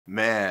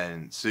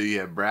Man, so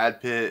you have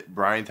Brad Pitt,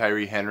 Brian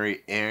Tyree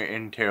Henry,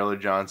 Aaron Taylor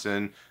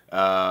Johnson,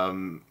 a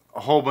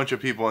whole bunch of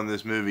people in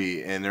this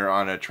movie, and they're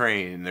on a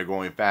train and they're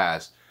going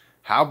fast.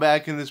 How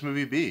bad can this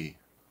movie be?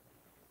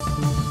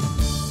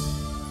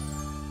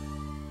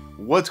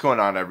 What's going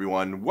on,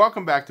 everyone?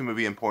 Welcome back to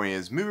Movie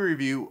Emporium's movie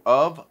review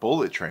of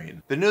Bullet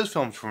Train, the newest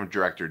film from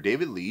director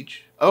David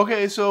Leitch.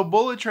 Okay, so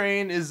Bullet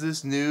Train is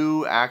this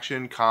new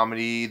action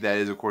comedy that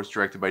is, of course,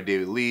 directed by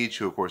David Leitch,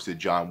 who, of course, did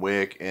John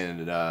Wick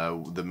and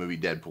the movie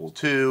Deadpool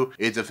 2.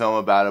 It's a film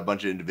about a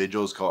bunch of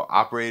individuals called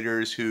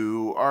operators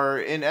who are,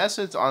 in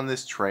essence, on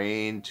this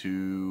train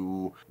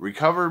to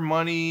recover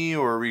money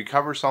or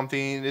recover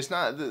something. It's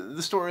not,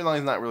 the storyline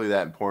is not really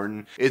that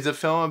important. It's a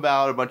film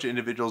about a bunch of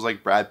individuals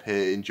like Brad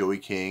Pitt and Joey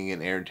King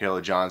and Aaron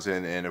Taylor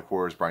Johnson and, of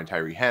course, Brian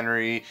Tyree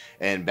Henry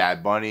and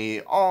Bad Bunny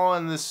all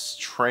on this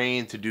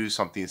train to do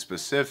something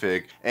specific.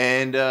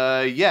 And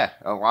yeah,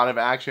 a lot of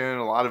action,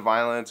 a lot of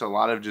violence, a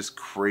lot of just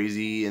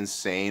crazy,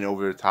 insane,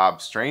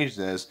 over-the-top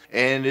strangeness.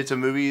 And it's a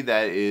movie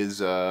that is,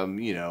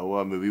 you know,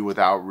 a movie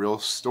without real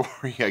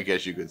story, I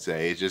guess you could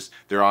say. It's just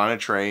they're on a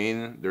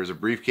train, there's a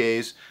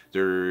briefcase,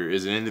 there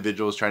is an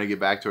individual who's trying to get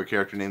back to a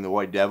character named the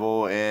White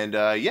Devil, and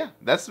yeah,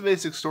 that's the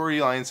basic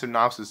storyline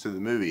synopsis to the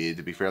movie,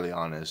 to be fairly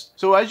honest.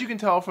 So as you can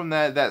tell from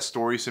that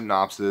story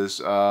synopsis,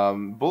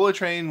 Bullet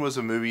Train was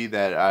a movie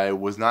that I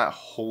was not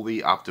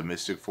wholly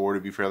optimistic for,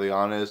 to be fairly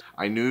honest.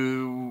 I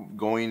knew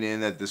going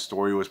in that this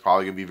story was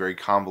probably going to be very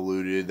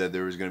convoluted, that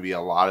there was going to be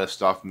a lot of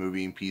stuff,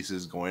 moving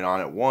pieces going on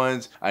at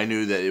once. I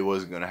knew that it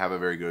wasn't going to have a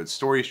very good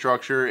story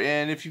structure,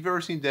 and if you've ever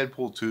seen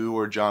Deadpool 2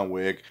 or John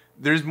Wick,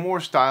 there's more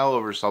style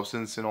over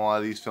substance in a lot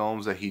of these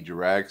films that he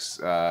directs,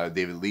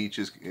 David Leitch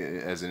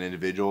as an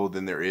individual,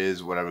 than there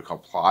is what I would call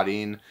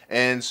plotting.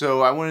 And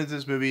so I went into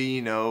this movie,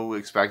 you know,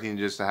 expecting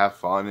just to have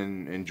fun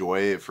and enjoy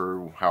it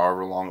for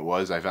however long it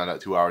was. I found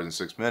out 2 hours and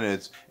 6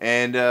 minutes.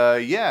 And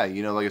yeah,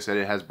 you know, like I said,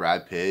 it has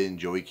Brad Pitt and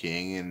Joey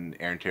King and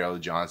Aaron Taylor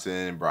Johnson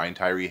and Brian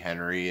Tyree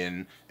Henry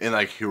and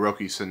like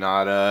Hiroyuki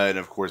Sanada and,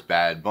 of course,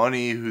 Bad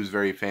Bunny, who's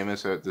very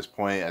famous at this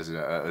point as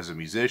a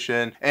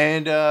musician.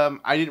 And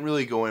I didn't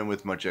really go in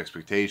with much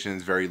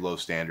expectations, very low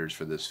standards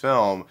for this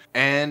film.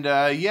 And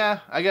yeah,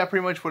 I got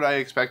pretty much what I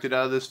expected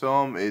out of this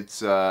film.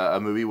 It's a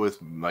movie with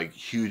like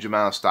huge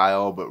amount of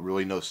style, but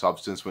really no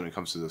substance when it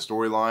comes to the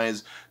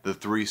storylines. The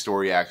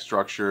 3-story act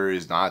structure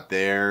is not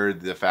there.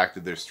 The fact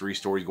that there's 3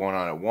 stories going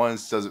on at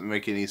once doesn't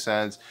make any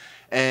sense.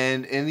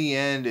 And in the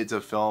end, it's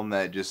a film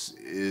that just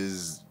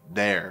is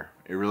there.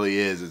 It really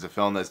is. It's a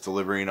film that's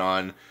delivering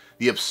on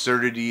the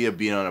absurdity of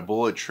being on a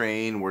bullet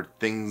train where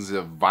things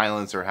of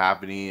violence are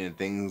happening and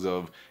things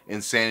of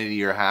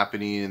insanity are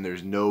happening, and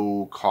there's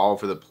no call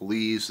for the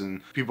police,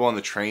 and people on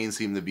the train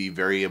seem to be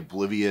very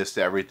oblivious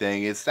to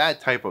everything. It's that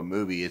type of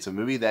movie. It's a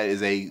movie that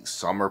is a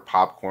summer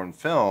popcorn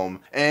film,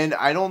 and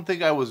I don't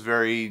think I was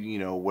very, you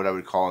know, what I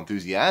would call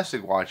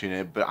enthusiastic watching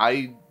it, but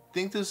I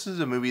think this is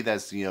a movie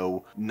that's, you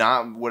know,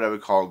 not what I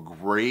would call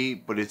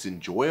great, but it's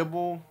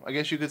enjoyable, I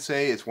guess you could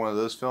say. It's one of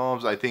those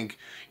films. I think,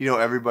 you know,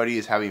 everybody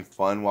is having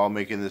fun while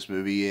making this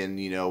movie, and,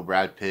 you know,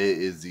 Brad Pitt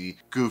is the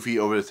goofy,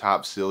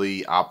 over-the-top,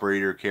 silly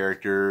operator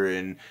character,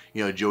 and,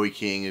 you know, Joey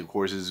King, of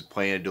course, is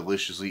playing a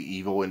deliciously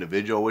evil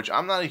individual, which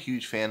I'm not a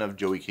huge fan of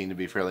Joey King, to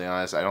be fairly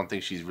honest. I don't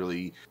think she's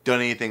really done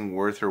anything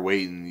worth her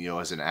weight in, you know,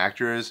 as an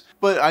actress.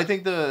 But I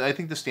think the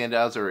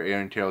standouts are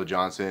Aaron Taylor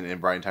Johnson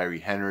and Brian Tyree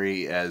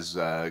Henry as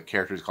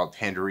characters called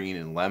Tangerine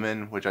and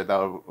Lemon, which I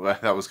thought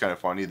was kind of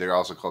funny. They're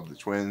also called the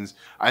twins.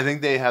 I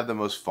think they have the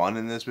most fun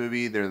in this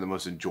movie. They're the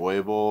most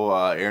enjoyable.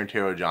 Aaron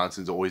Taylor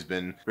Johnson's always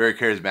been very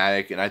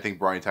charismatic, and I think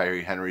Brian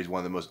Tyree Henry is one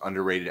of the most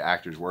underrated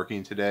actors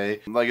working today.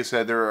 Like I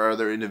said, there are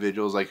other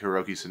individuals like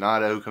Hiroyuki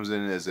Sanada, who comes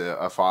in as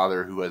a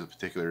father who has a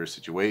particular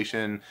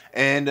situation.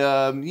 And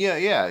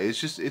yeah,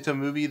 it's a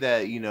movie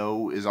that, you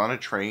know, is on a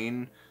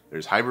train.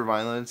 There's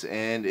hyperviolence,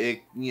 and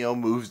it, you know,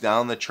 moves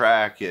down the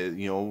track at,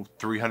 you know,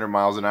 300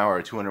 miles an hour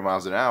or 200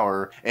 miles an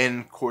hour. And,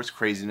 of course,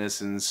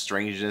 craziness and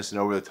strangeness and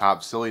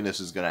over-the-top silliness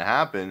is going to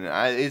happen.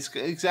 It's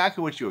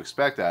exactly what you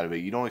expect out of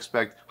it. You don't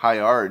expect high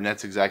art, and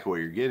that's exactly what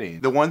you're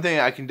getting. The one thing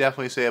I can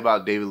definitely say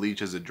about David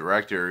Leitch as a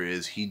director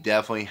is he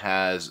definitely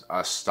has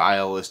a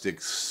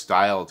stylistic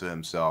style to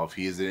himself.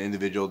 He is an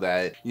individual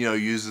that, you know,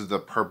 uses the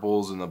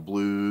purples and the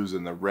blues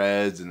and the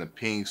reds and the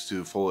pinks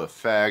to full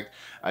effect.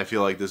 I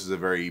feel like this is a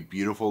very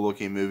beautiful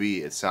looking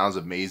movie. It sounds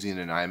amazing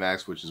in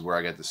IMAX, which is where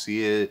I got to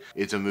see it.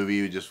 It's a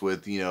movie just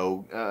with, you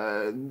know,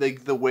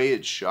 like the way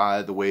it's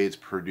shot, the way it's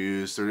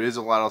produced. There is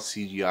a lot of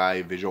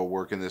CGI visual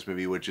work in this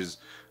movie, which is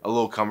a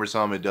little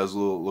cumbersome. It does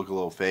look a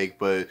little fake,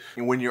 but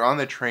when you're on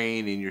the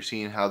train and you're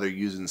seeing how they're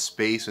using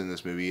space in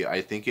this movie,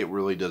 I think it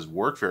really does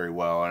work very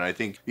well. And I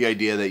think the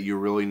idea that you're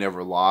really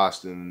never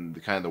lost in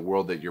the kind of the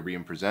world that you're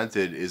being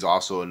presented is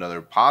also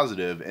another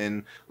positive.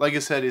 And like I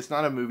said, it's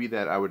not a movie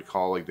that I would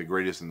call like the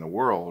greatest in the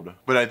world,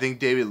 but I think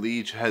David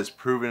Leitch has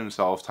proven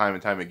himself time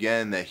and time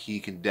again that he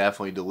can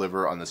definitely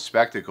deliver on the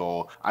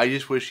spectacle. I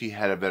just wish he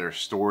had a better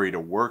story to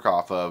work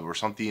off of, or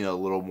something a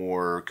little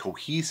more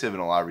cohesive in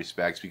a lot of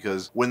respects,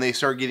 because when they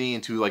start getting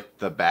into like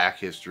the back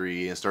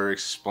history and start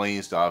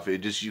explaining stuff, it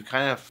just, you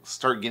kind of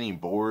start getting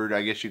bored,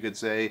 I guess you could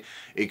say.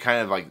 It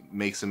kind of like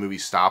makes the movie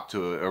stop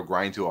to or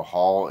grind to a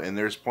halt. And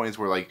there's points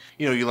where, like,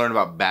 you know, you learn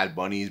about Bad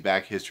Bunny's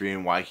back history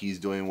and why he's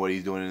doing what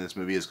he's doing in this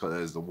movie as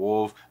the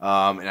wolf.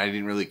 And I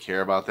didn't really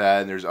care about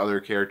that. And there's other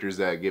characters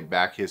that get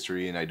back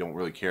history and I don't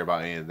really care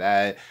about any of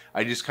that.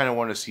 I just kind of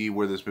want to see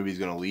where this movie is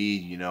going to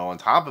lead. You know, on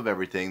top of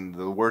everything,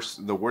 the worst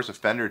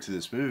offender to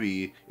this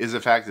movie is the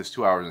fact it's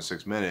 2 hours and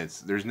 6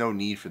 minutes. There's no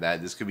need for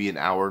that. This could be an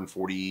hour and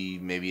 40,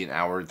 maybe an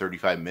hour and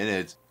 35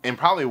 minutes, and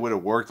probably would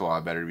have worked a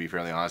lot better, to be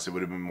fairly honest. It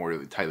would have been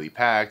more tightly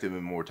packed, it would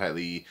have been more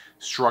tightly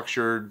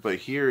structured. But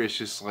here it's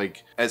just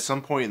like, at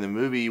some point in the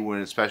movie,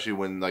 especially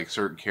when like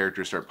certain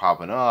characters start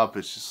popping up,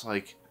 it's just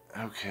like,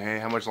 okay,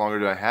 how much longer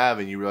do I have?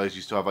 And you realize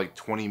you still have like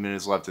 20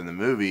 minutes left in the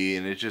movie,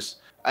 and it just,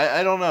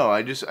 I don't know.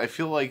 I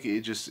feel like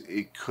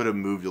it could have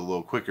moved a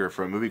little quicker.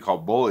 For a movie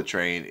called Bullet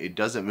Train, it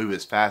doesn't move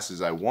as fast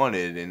as I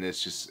wanted, and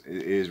it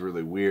is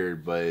really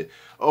weird. But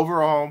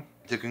overall,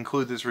 to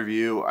conclude this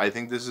review, I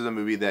think this is a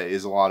movie that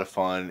is a lot of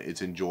fun.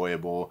 It's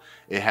enjoyable.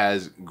 It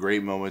has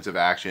great moments of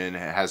action. It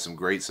has some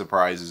great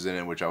surprises in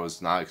it, which I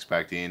was not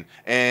expecting.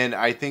 And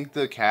I think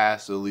the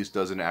cast at least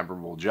does an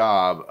admirable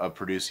job of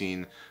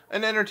producing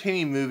an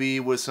entertaining movie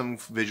with some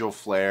visual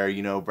flair.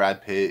 You know,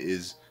 Brad Pitt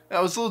is... I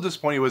was a little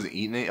disappointed he wasn't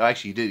eating it.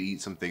 Actually, he did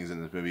eat some things in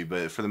this movie,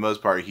 but for the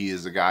most part, he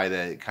is a guy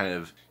that kind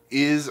of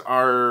is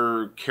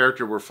our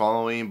character we're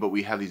following, but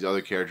we have these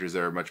other characters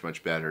that are much,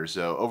 much better.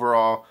 So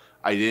overall,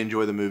 I did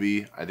enjoy the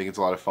movie. I think it's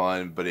a lot of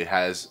fun, but it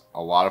has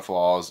a lot of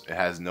flaws. It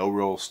has no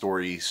real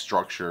story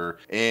structure,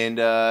 and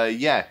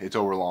yeah, it's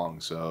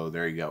overlong. So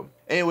there you go.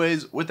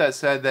 Anyways, with that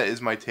said, that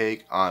is my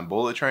take on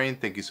Bullet Train.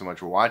 Thank you so much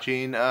for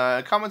watching.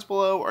 Comments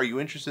below, are you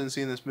interested in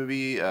seeing this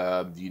movie?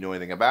 Do you know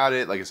anything about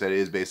it? Like I said, it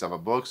is based off a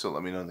book, so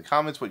let me know in the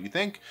comments what you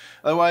think.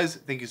 Otherwise,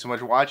 thank you so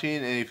much for watching,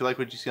 and if you like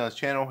what you see on this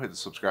channel, hit the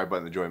subscribe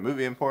button to join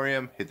Movie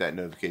Emporium. Hit that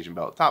notification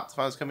bell at the top to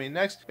find what's coming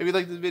next. If you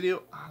like this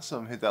video,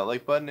 awesome, hit that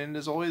like button, and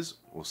as always,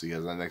 we'll see you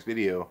guys on the next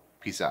video.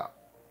 Peace out.